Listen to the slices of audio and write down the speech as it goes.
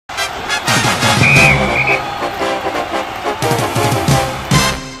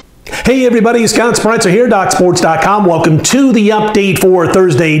Hey everybody, Scott Spreitzer here, DocSports.com. Welcome to the update for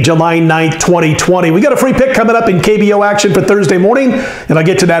Thursday, July 9th, 2020. We got a free pick coming up in KBO action for Thursday morning, and I'll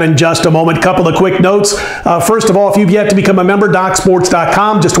get to that in just a moment. Couple of quick notes. First of all, if you've yet to become a member,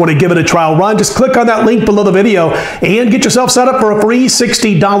 DocSports.com, just want to give it a trial run, just click on that link below the video and get yourself set up for a free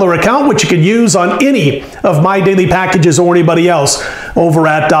 $60 account, which you can use on any of my daily packages or anybody else over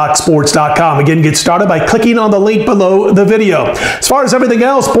at DocSports.com. Again, get started by clicking on the link below the video. As far as everything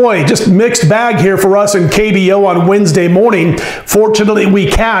else, boy, just mixed bag here for us in KBO on Wednesday morning. Fortunately,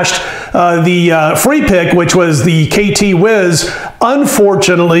 we cashed the free pick, which was the KT Wiz.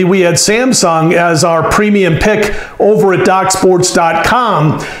 Unfortunately, we had Samsung as our premium pick over at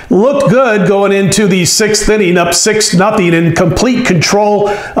DocSports.com. Looked good going into the sixth inning, up 6-0 in complete control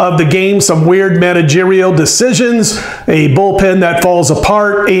of the game. Some weird managerial decisions, a bullpen that falls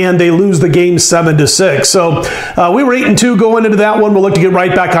apart, and they lose the game 7-6. So we were 8-2 going into that one. We'll look to get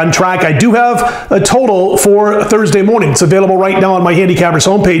right back on track. I do have a total for Thursday morning. It's available right now on my Handicappers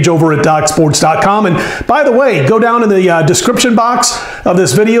homepage over at DocSports.com. And by the way, go down in the description box of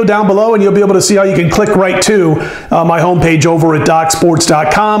this video down below, and you'll be able to see how you can click right to my homepage over at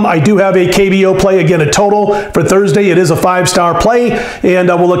DocSports.com. I do have a KBO play, again, a total for Thursday. It is a 5-star play, and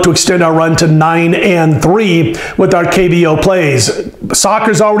we'll look to extend our run to 9-3 with our KBO plays.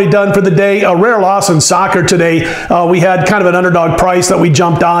 Soccer's already done for the day. A rare loss in soccer today. We had kind of an underdog price that we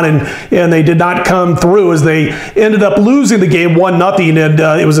jumped on, and they did not come through as they ended up losing the game 1-0, and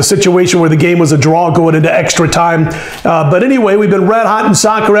it was a situation where the game was a draw going into extra time. But anyway, we've been red hot in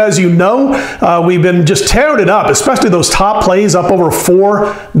soccer, as you know. We've been just tearing it up, especially those top plays up over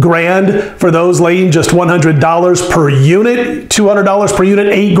 $4,000 for those laying just $100 per unit, $200 per unit,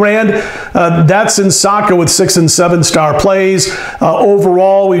 $8,000. That's in soccer with 6- and 7-star plays.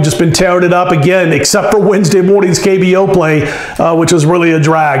 Overall, we've just been tearing it up again, except for Wednesday morning's KBO play, which was really a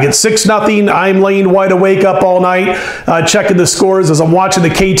drag. It's 6-0. I'm laying wide awake up all night, checking the scores as I'm watching the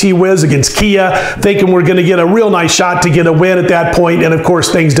KT Wiz against Kia, thinking we're going to get a real nice shot to get a win at that point, and of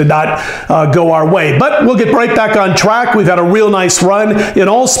course things did not go our way. But we'll get right back on track. We've had a real nice run in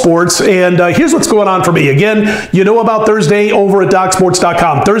all sports, and here's what's going on for me. Again, you know about Thursday over at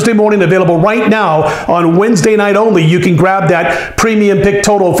DocSports.com. Thursday morning available right now. On Wednesday night only, you can grab that premium pick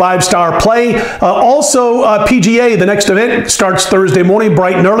total 5-star play. Also, PGA, the next event starts Thursday morning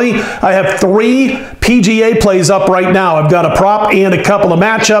bright and early. I have 3 PGA plays up right now. I've got a prop and a couple of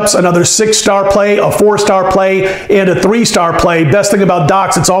matchups, another 6-star play, a 4-star play, and a 3-star play. Best thing about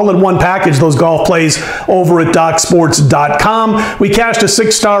Docs, it's all in one package, those golf plays over at DocSports.com. We cashed a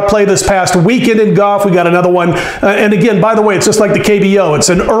 6-star play this past weekend in golf. We got another one. And again, by the way, it's just like the KBO. It's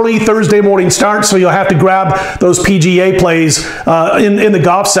an early Thursday morning start, so you'll have to grab those PGA plays in the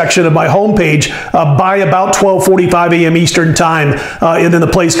golf section of my homepage by about 12:45 a.m. Eastern time, and then the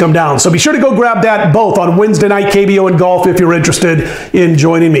plays come down. So be sure to go grab that both on Wednesday night KBO and golf if you're interested in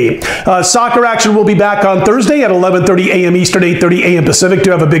joining me. Soccer action will be back on Thursday at 11:30 a.m. Eastern, 8:30 a.m. Pacific.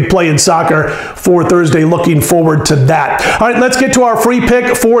 Do have a big play in soccer for Thursday. Looking forward to that. All right, let's get to our free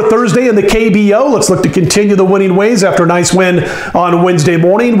pick for Thursday in the KBO. Let's look to continue the winning ways after a nice win on Wednesday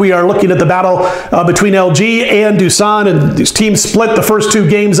morning. We are looking at the battle between LG and Doosan, and these teams split the first 2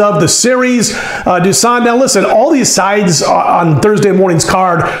 games of the series. Doosan, now listen, all these sides on Thursday morning's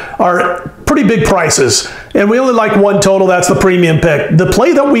card are pretty big prices, and we only like one total. That's the premium pick. The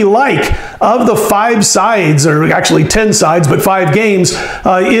play that we like of the 5 sides, or actually 10 sides, but 5 games,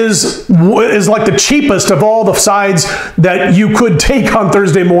 is like the cheapest of all the sides that you could take on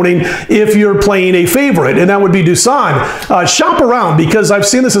Thursday morning if you're playing a favorite, and that would be Doosan. Shop around, because I've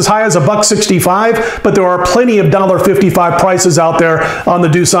seen this as high as $1.65, but there are plenty of $1.55 prices out there on the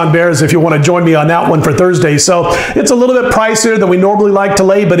Doosan Bears if you want to join me on that one for Thursday. So it's a little bit pricier than we normally like to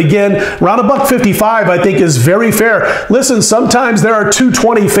lay, but again, around $1.55 I think is very fair. Listen, sometimes there are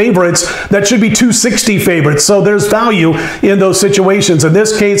 $2.20 favorites that should be $2.60 favorites, so there's value in those situations. In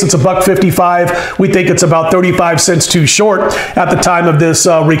this case, it's $1.55. We think it's about 35 cents too short at the time of this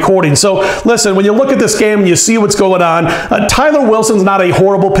recording. So listen, when you look at this game and you see what's going on, Tyler Wilson's not a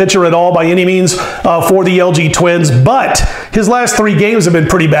horrible pitcher at all by any means for the LG Twins, but his last 3 games have been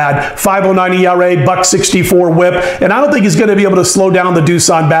pretty bad. 5.09 ERA, $1.64 whip, and I don't think he's going to be able to slow down the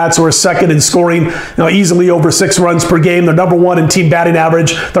Doosan Bats, who are second in scoring, easily over 6 runs per game. They're number 1 in team batting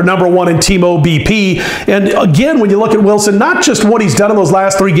average. They're number 1 in team OBP. And again, when you look at Wilson, not just what he's done in those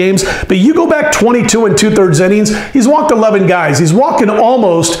last 3 games, but you go back 22 2/3 innings, he's walked 11 guys. He's walking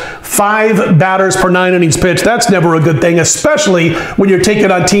almost 5 batters per 9 innings pitched. That's never a good thing, especially when you're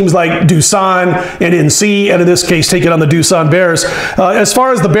taking on teams like Doosan and NC, and in this case, taking on the Doosan Bears. As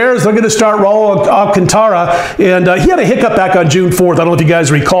far as the Bears, they're going to start Raul Alcantara, and he had a hiccup back on June 4th. I don't know if you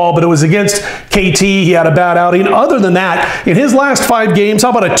guys recall, but it was against KT. He had a bad outing. Other than that, in his last 5 games,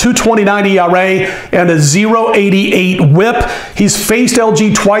 how about a 2.29 ERA and a 0.88 WHIP? He's faced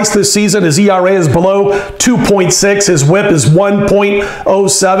LG twice this season. His ERA is below 2.6. His WHIP is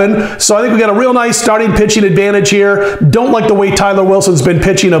 1.07. So I think we got a real nice starting pitching advantage here. Don't like the way Tyler Wilson's been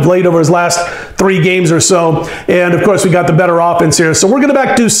pitching of late over his last 3 games or so. And of course, we got the better offense here. So we're going to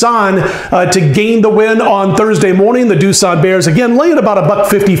back Doosan to gain the win on Thursday morning. The Doosan Bears, again, laying about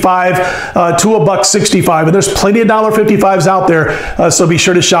 $1.55 to $1.65. And there's plenty of $1.55s out there, so be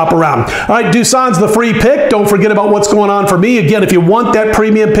sure to shop around. All right, Doosan's the free pick. Don't forget about what's going on for me. Again, if you want that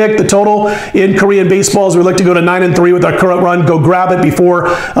premium pick, the total in Korean baseball, as we look to go to 9-3 with our current run, go grab it before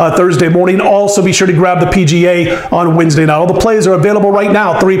Thursday morning. Also, be sure to grab the PGA on Wednesday night. All the plays are available right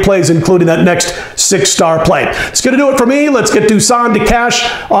now. 3 plays, including that next 6-star play. It's going to do it for me. Let's get Doosan to cash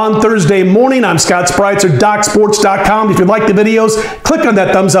on Thursday morning. I'm Scott Spreitzer, DocSports.com. If you like the videos, click on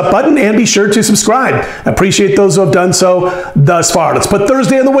that thumbs up button and be sure to subscribe. I appreciate those who have done so thus far. Let's put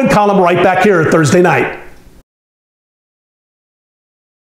Thursday in the win column right back here Thursday night.